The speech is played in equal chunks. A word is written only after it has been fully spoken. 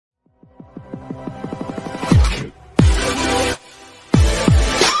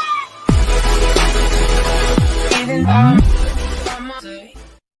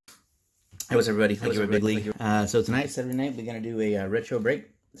what's up, everybody? Thank you for Big League. So tonight, Saturday night, we're going to do a retro break.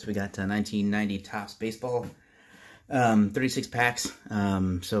 So we got 1990 Topps baseball, 36 packs.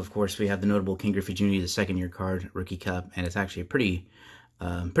 So of course we have the notable King Griffey Jr., the second-year card, rookie cup, and it's actually a pretty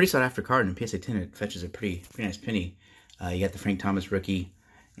sought-after card. In PSA 10, it fetches a pretty nice penny. You got the Frank Thomas rookie,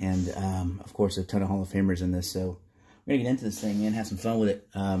 and of course a ton of Hall of Famers in this. So we're gonna get into this thing and have some fun with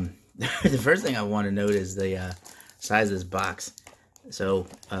it. The first thing I want to note is the size of this box. So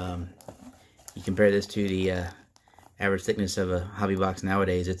you compare this to the average thickness of a hobby box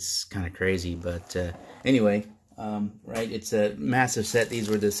nowadays, it's kind of crazy. But anyway, right, it's a massive set. These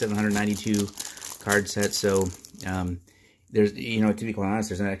were the 792 card set. So there's, to be quite honest,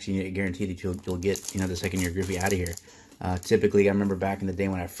 there's not actually a guarantee that you'll get, the second year Griffey out of here. Typically, I remember back in the day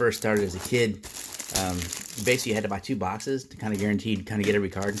when I first started as a kid, basically you had to buy 2 boxes to kind of guaranteed get every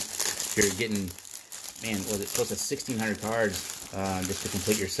card. If you're getting, man, was it close to 1,600 cards just to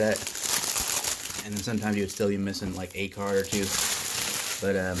complete your set? And then sometimes you would still be missing like a card or 2.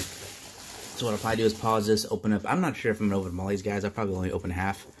 But so what I'll probably do is pause this, open up. I'm not sure if I'm gonna open all these guys. I'll probably only open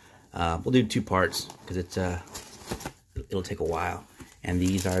half. We'll do 2 parts because it'll take a while. And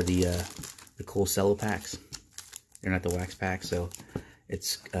these are the cool Cello packs. They're not the wax packs, so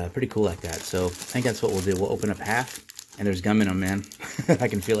it's pretty cool like that. So I think that's what we'll do. We'll open up half, and there's gum in them, man. I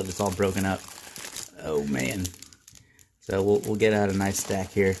can feel it. It's all broken up. Oh man. So we'll get out a nice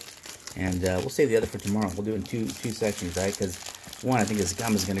stack here, and we'll save the other for tomorrow. We'll do it in two sections, right? Because one, I think this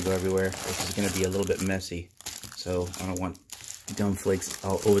gum is going to go everywhere, which is going to be a little bit messy. So I don't want gum flakes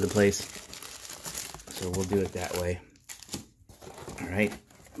all over the place. So we'll do it that way. All right,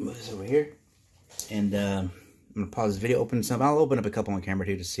 move this over here, and I'm gonna pause this video, open some. I'll open up a couple on camera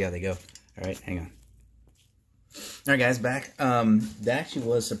too, just to see how they go. All right, hang on. All right, guys, back. That actually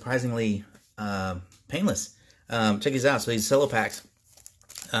was surprisingly painless. Check these out. So these Cello packs,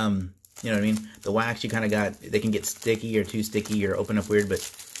 you know what I mean? The wax, you kind of got, they can get sticky or too sticky or open up weird, but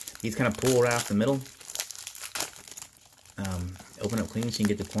these kind of pull right off the middle. Open up clean so you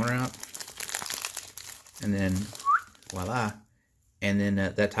can get the corner out. And then, voila. And then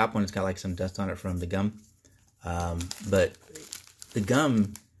that top one has got like some dust on it from the gum. But the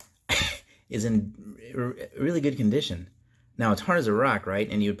gum is in really good condition. Now, it's hard as a rock, right?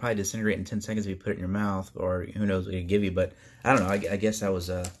 And you would probably disintegrate in 10 seconds if you put it in your mouth, or who knows what it'd give you. But I don't know. I guess I was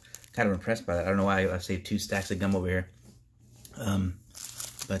kind of impressed by that. I don't know why I saved 2 stacks of gum over here.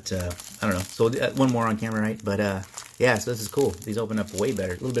 But I don't know. So one more on camera, right? But yeah, so this is cool. These open up way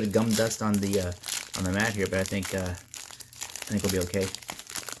better. A little bit of gum dust on the mat here, but I think we'll be okay.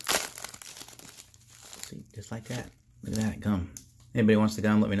 See, just like that. Look at that gum. Anybody wants the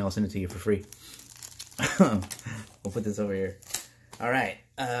gum? Let me know. I'll send it to you for free. We'll put this over here. All right.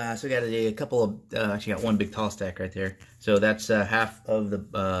 So we got a couple of. Actually, got one big tall stack right there. So that's half of the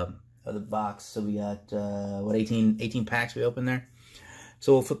box. So we got what, 18 packs we opened there.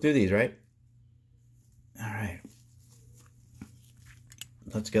 So we'll flip through these, right? All right.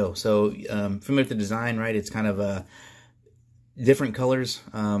 Let's go. So familiar with the design, right? It's kind of different colors.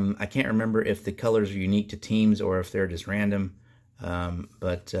 I can't remember if the colors are unique to teams or if they're just random.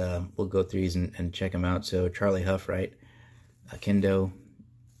 But we'll go through these and check them out. So Charlie Huff, right? Kendo,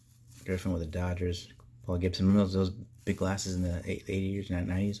 Griffin with the Dodgers, Paul Gibson. Remember those big glasses in the 80s,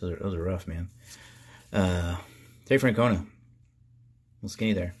 90s? Those are rough, man. Terry Francona, a little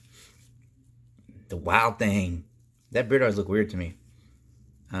skinny there. The Wild Thing. That beard always looked weird to me.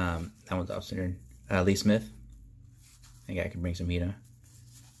 That one's off-centered. Lee Smith. I think I can bring some heat on.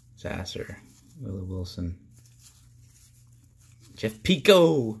 Sasser, Willie Wilson. Jeff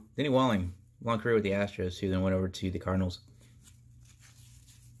Pico, Denny Walling, long career with the Astros too, then went over to the Cardinals.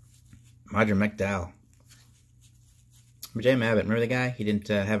 Roger McDowell. Jay Abbott, remember the guy? He didn't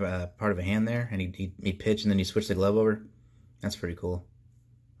have a part of a hand there, and he pitched and then he switched the glove over. That's pretty cool.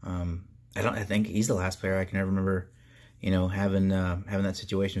 I think he's the last player I can ever remember, having that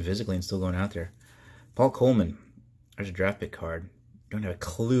situation physically and still going out there. Paul Coleman, there's a draft pick card. Don't have a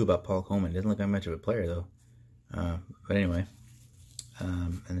clue about Paul Coleman. Doesn't look like much of a player though. But anyway.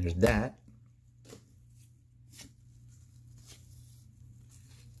 And there's that.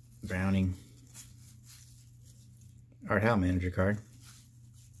 Browning. Art Howe manager card.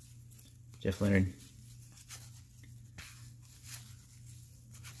 Jeff Leonard.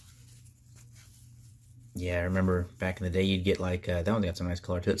 Yeah, I remember back in the day you'd get like, that one's got some nice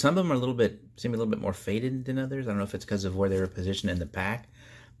color to it. Some of them are seem a little bit more faded than others. I don't know if it's because of where they were positioned in the pack.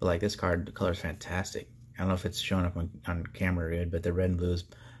 But like this card, the color's fantastic. I don't know if it's showing up on camera good, but the red and blue is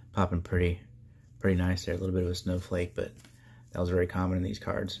popping pretty nice there. A little bit of a snowflake, but that was very common in these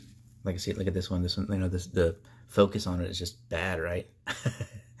cards. Like I see, look at this one. This one, the focus on it is just bad, right?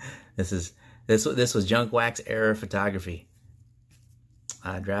 This is This was junk wax era photography.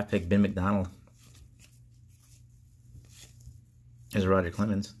 Draft pick Ben McDonald. There's Roger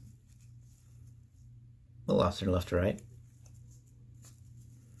Clemens. A little officer left to right.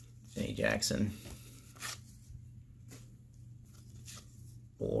 Jenny Jackson.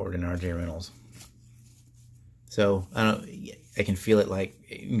 Ward and R.J. Reynolds. So I can feel it. Like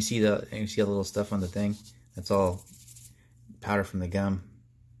you can see the little stuff on the thing. That's all powder from the gum.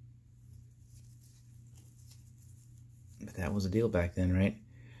 But that was a deal back then, right?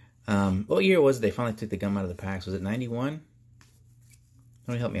 What year was it they finally took the gum out of the packs? Was it 91?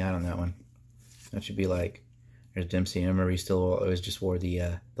 Somebody help me out on that one. That should be like, there's Dempsey. I remember he still always just wore the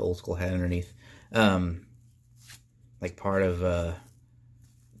old school hat underneath. Like part of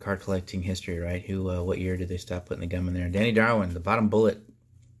card collecting history, right? What year did they stop putting the gum in there? Danny Darwin, the bottom bullet.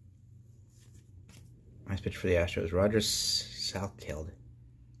 Nice pitch for the Astros. Roger Southfield.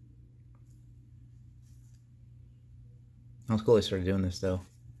 That was cool they started doing this, though.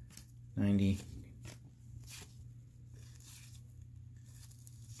 90.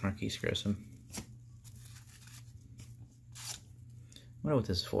 Marquise Grissom. I wonder what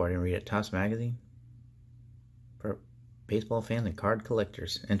this is for. I didn't read it. Tuff magazine? For baseball fans and card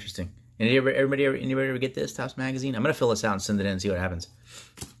collectors. Interesting. Anybody ever get this, Tuff magazine? I'm going to fill this out and send it in and see what happens.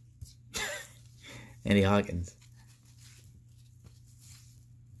 Andy Hawkins.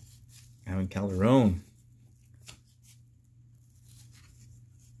 Alan Calderon.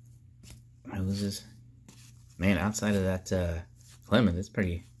 Who's this? Man, outside of that Clemens, it's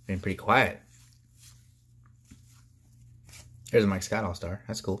been pretty quiet. There's a Mike Scott All-Star.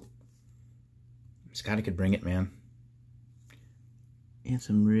 That's cool. Scotty could bring it, man. He had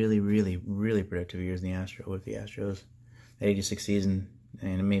some really, really, really productive years in the Astros. That 86 season,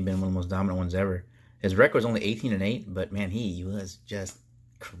 and it may have been one of the most dominant ones ever. His record was only 18-8, but man, he was just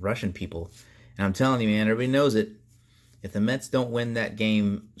crushing people. And I'm telling you, man, everybody knows it. If the Mets don't win that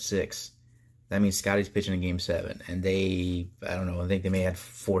Game 6, that means Scotty's pitching in Game 7. And I don't know, I think they may have had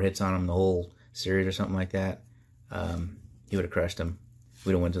 4 hits on him the whole series or something like that. He would have crushed him.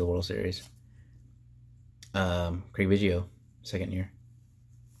 We don't went to the World Series. Craig Biggio, second year.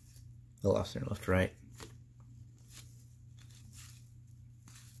 A little off center, left to right.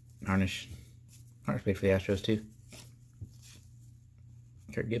 Harnish played for the Astros too.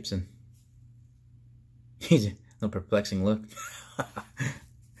 Kurt Gibson. He's a little perplexing look.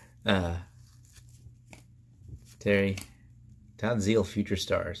 Terry. Todd Zeal, Future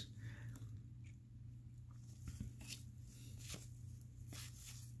Stars.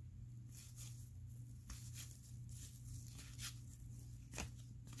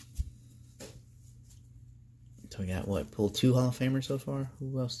 So we got, what, pulled 2 Hall of Famers so far?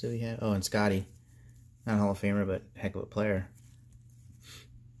 Who else do we have? Oh, and Scotty. Not a Hall of Famer, but heck of a player.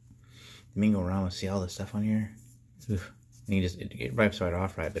 Domingo Ramos, see all this stuff on here? Oof. And it wipes right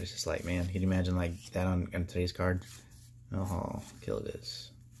off right, but it's just like, man, can you imagine like that on today's card? Oh, kill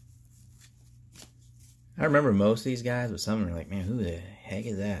this. I remember most of these guys, but some are like, man, who the heck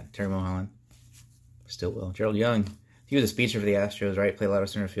is that? Terry Mulholland. Stillwell. Gerald Young. He was a speedster for the Astros, right? Played a lot of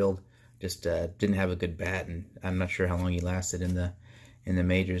center field. Just didn't have a good bat, and I'm not sure how long he lasted in the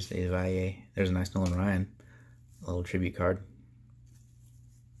majors. The Valle. There's a nice Nolan Ryan, a little tribute card.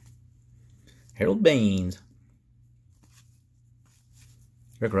 Harold Baines,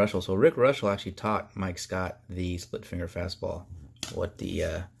 Rick Russell. So Rick Russell actually taught Mike Scott the split finger fastball. What the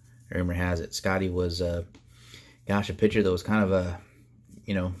rumor has it, Scotty was, gosh, a pitcher that was kind of a,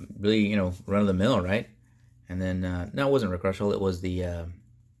 really, run of the mill, right? And then no, it wasn't Rick Russell. It was the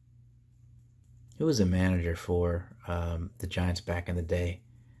who was the manager for the Giants back in the day?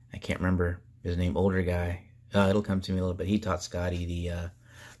 I can't remember his name. Older guy. It'll come to me a little bit. He taught Scotty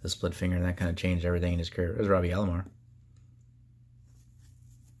the split finger, and that kind of changed everything in his career. It was Robbie Alomar.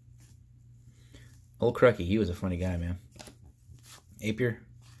 Old Crucky. He was a funny guy, man. Apier.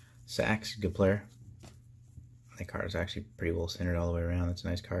 Sachs. Good player. That card is actually pretty well centered all the way around. That's a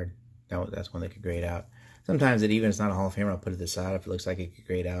nice card. That's one that could grade out. Sometimes even if it's not a Hall of Famer, I'll put it to the side. If it looks like it could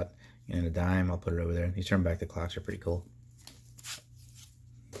grade out in a dime, I'll put it over there. These turn back the clocks are pretty cool.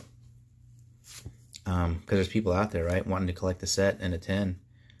 Because there's people out there, right, wanting to collect the set and a 10.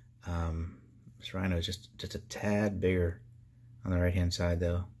 This Rhino is just a tad bigger on the right-hand side,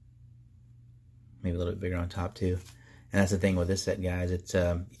 though. Maybe a little bit bigger on top, too. And that's the thing with this set, guys. It's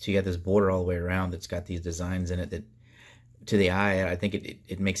so you got this border all the way around that's got these designs in it that, to the eye, I think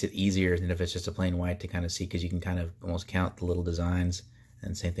it makes it easier than if it's just a plain white to kind of see, because you can kind of almost count the little designs.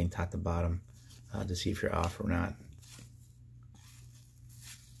 And same thing top to bottom to see if you're off or not.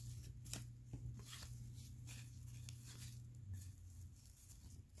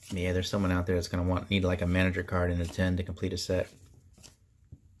 Yeah, there's someone out there that's going to need like a manager card and a 10 to complete a set.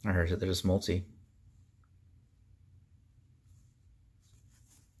 I heard that there's a multi.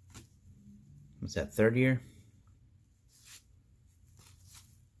 What's that, third year?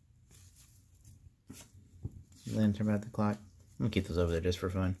 Then turn back the clock. I'm going to keep those over there just for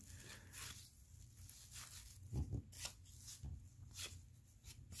fun.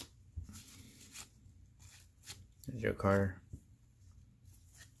 There's Joe Carter.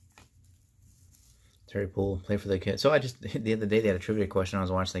 Terry Poole, play for the Kids. So the other day they had a trivia question. I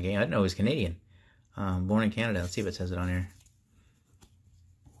was watching the game. I didn't know he was Canadian. Born in Canada. Let's see if it says it on here.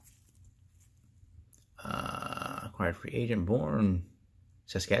 Acquired free agent, born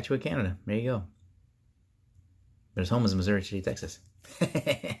Saskatchewan, Canada. There you go. But his home is in Missouri City, Texas.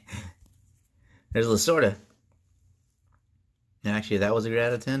 There's Lasorda. And actually, if that was a grade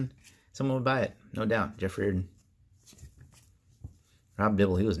out of 10, someone would buy it. No doubt. Jeff Reardon. Rob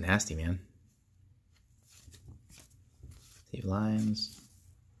Dibble, he was nasty, man. Steve Lyons.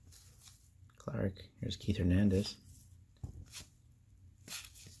 Clark. Here's Keith Hernandez.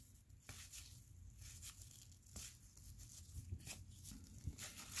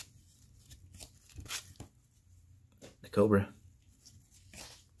 The Cobra.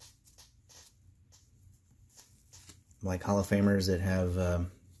 Like Hall of Famers that have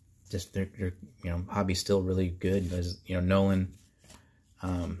just their hobby's still really good. There's Nolan,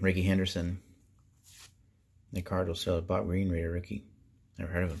 Ricky Henderson, the Cardinals. So Bob Green, Raider rookie.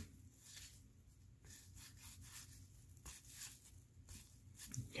 Never heard of him.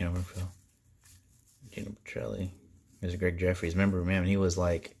 Ken Overfill, Gino Petrelli. There's Greg Jeffries. Remember, man, he was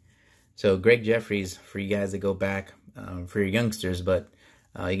like, so Greg Jeffries, for you guys that go back, for your youngsters, but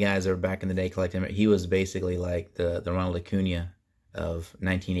you guys that were back in the day collecting, he was basically like the Ronald Acuna of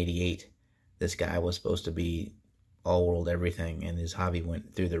 1988. This guy was supposed to be all-world everything, and his hobby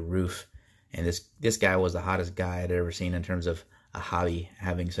went through the roof. And this guy was the hottest guy I'd ever seen in terms of a hobby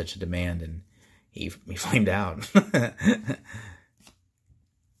having such a demand, and he flamed out.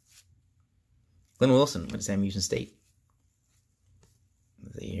 Glenn Wilson went to Sam Houston State.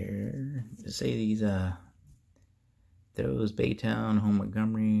 Here, let's say these throws Baytown, home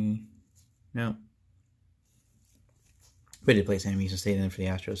Montgomery. No. But he did play Sam Houston State in for the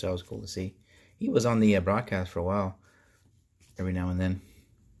Astros, so that was cool to see. He was on the broadcast for a while, every now and then.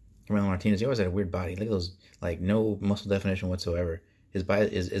 Camilo Martinez, he always had a weird body. Look at those, like, no muscle definition whatsoever. His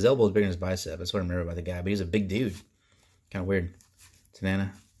elbow is bigger than his bicep. That's what I remember about the guy. But he's a big dude. Kind of weird.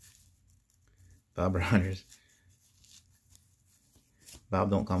 Tanana. Bob Rogers. Bob,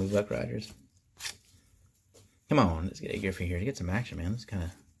 don't call me Buck Rogers. Come on, let's get a Griffey here to get some action, man. Let's kind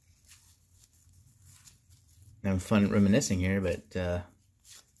of having fun reminiscing here, but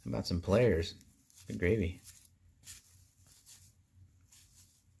about some players. Good gravy.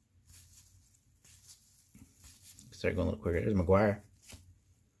 Start going a little quicker. There's McGuire. A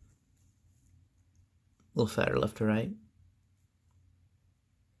little fatter left to right.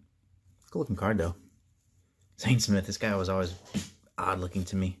 Good looking card though. Zane Smith. This guy was always odd looking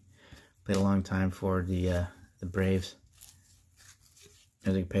to me. Played a long time for the Braves.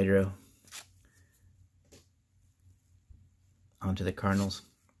 There's like Pedro. On to the Cardinals.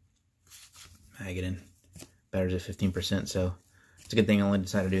 Magadan. Batter's at 15%, so it's a good thing I only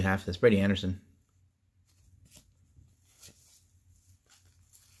decided to do half of this. Brady Anderson.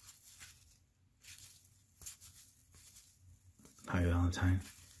 Hi, Valentine.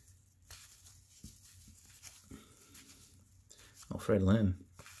 Oh, Fred Lynn.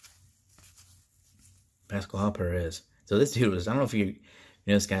 Pascal Perez. So this dude was, I don't know if you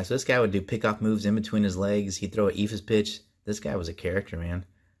know this guy. So this guy would do pickoff moves in between his legs. He'd throw an Ephus pitch. This guy was a character, man.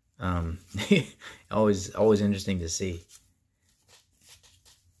 Always interesting to see.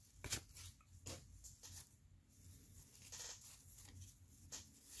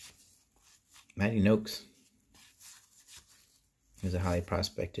 Matty Noakes. He was a highly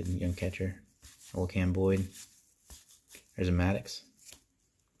prospected young catcher. Old Cam Boyd. There's a Maddox.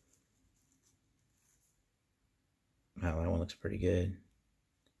 Wow, that one looks pretty good.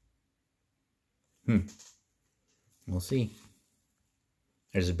 We'll see.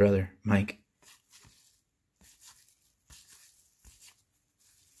 There's his brother, Mike.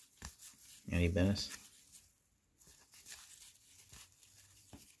 Andy Bennis.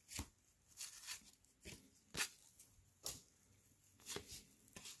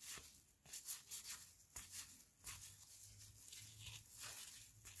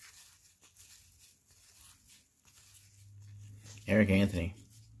 Eric Anthony.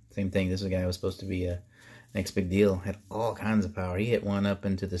 Same thing. This is a guy who was supposed to be a Next big deal. Had all kinds of power. He hit one up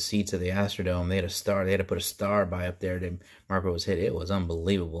into the seats of the Astrodome. They had a star. They had to put a star by up there to mark what was hit. It was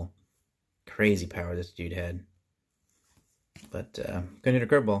unbelievable. Crazy power this dude had. But couldn't hit a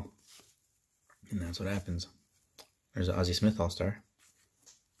curveball. And that's what happens. There's an Ozzie Smith All-Star.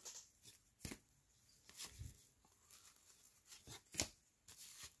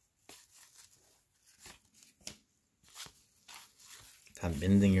 Todd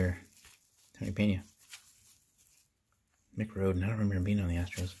Bendinger. Tony Pena. Mick Roden. I don't remember him being on the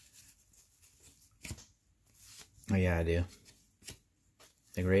Astros. Oh yeah, I do.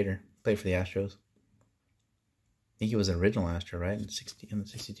 The Raider. Played for the Astros. I think he was an original Astro, right? In the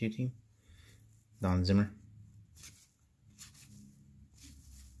 62 team. Don Zimmer.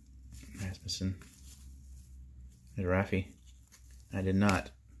 Rasmussen. There's Raffy. I did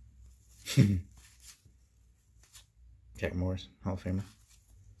not. Jack Morris, Hall of Famer.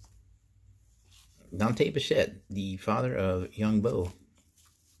 Dante Bichette, the father of young Bo.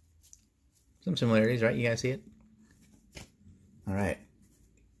 Some similarities, right? You guys see it? All right.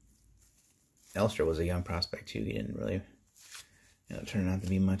 Elster was a young prospect too. He didn't really, turn out to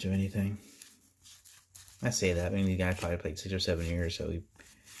be much of anything. I say that. I mean, the guy probably played 6 or 7 years, so he,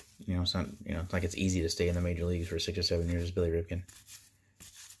 it's not, it's like it's easy to stay in the major leagues for 6 or 7 years. Billy Ripken,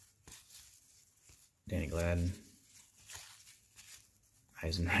 Danny Gladden,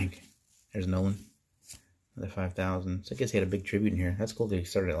 Eisenreich. There's Nolan. Another 5,000. So I guess he had a big tribute in here. That's cool that he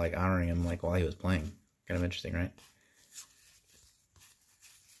started like honoring him like while he was playing. Kind of interesting, right?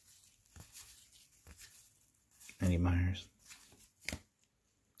 Andy Myers.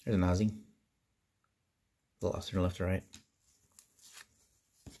 There's an Ozzie. A little off center, left to right.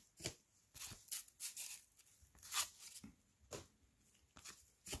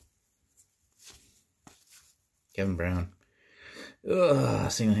 Kevin Brown.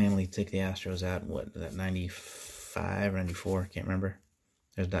 Single-handedly took the Astros out. What was that, 95 or 94? Can't remember.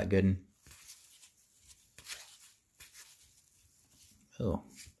 There's Dot Gooden. Oh,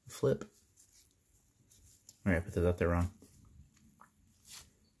 flip. All right, I put this up there wrong.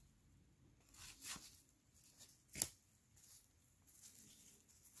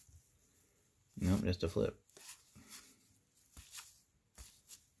 Nope, just a flip.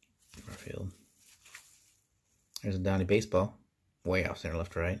 Garfield. There's a Donnie baseball. Way off center,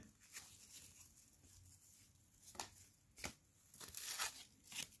 left to right.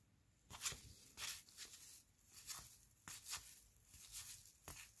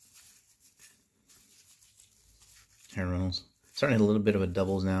 Aaron Reynolds. Starting to hit a little bit of a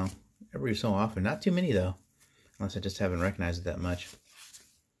doubles now. Every so often. Not too many, though. Unless I just haven't recognized it that much.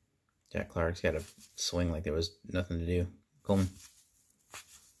 Jack Clark's got a swing like there was nothing to do. Coleman.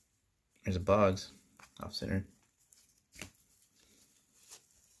 There's a Boggs. Off center.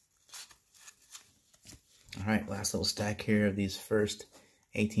 Alright, last little stack here of these first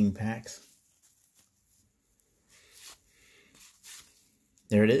 18 packs.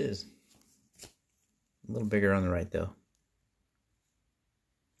 There it is. A little bigger on the right, though.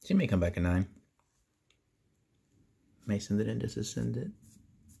 She may come back a 9. Mason didn't disascend it.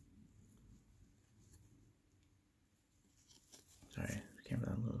 Sorry, the camera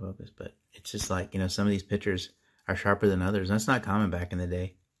got a little focus, but it's just like, some of these pictures are sharper than others. And that's not common back in the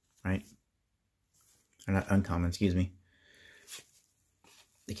day, right? Or not uncommon, excuse me.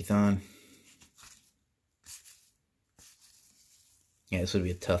 Dickie-thon. Yeah, this would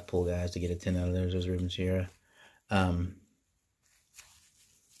be a tough pull, guys, to get a 10 out of those. There's Ruben Sierra. A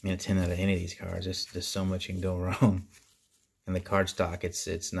 10 out of any of these cards. There's so much can go wrong. And the card stock,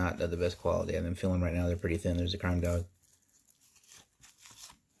 it's not of the best quality. And I'm feeling right now they're pretty thin. There's a Crime Dog.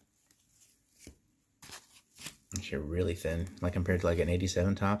 Actually, really thin. Like compared to like an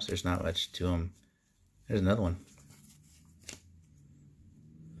 87 Topps, there's not much to them. There's another one.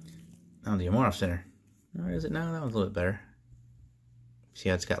 Oh, the more off center. Or is it now? That one's a little bit better. See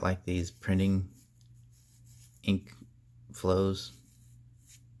how it's got like these printing ink flows.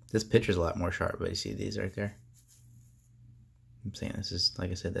 This picture's a lot more sharp, but you see these right there. I'm saying this is,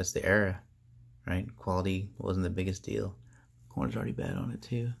 like I said, that's the era, right? Quality wasn't the biggest deal. Corner's already bad on it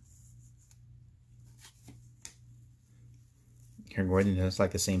too. Here, Gordon, that's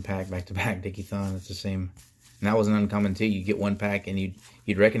like the same pack back to back. Dickie-thon, it's the same. And that wasn't uncommon too. You get one pack and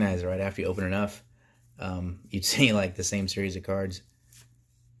you'd recognize it right after you open it enough. You'd see like the same series of cards.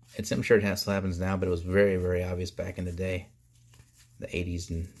 I'm sure it still happens now, but it was very, very obvious back in the day. The 80s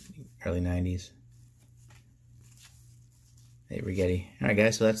and early 90s. Hey, Rigetti. All right,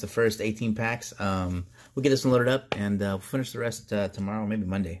 guys, so that's the first 18 packs. We'll get this one loaded up, and we'll finish the rest tomorrow, maybe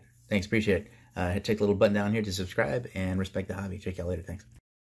Monday. Thanks, appreciate it. Check the little button down here to subscribe, and respect the hobby. Check you out later. Thanks.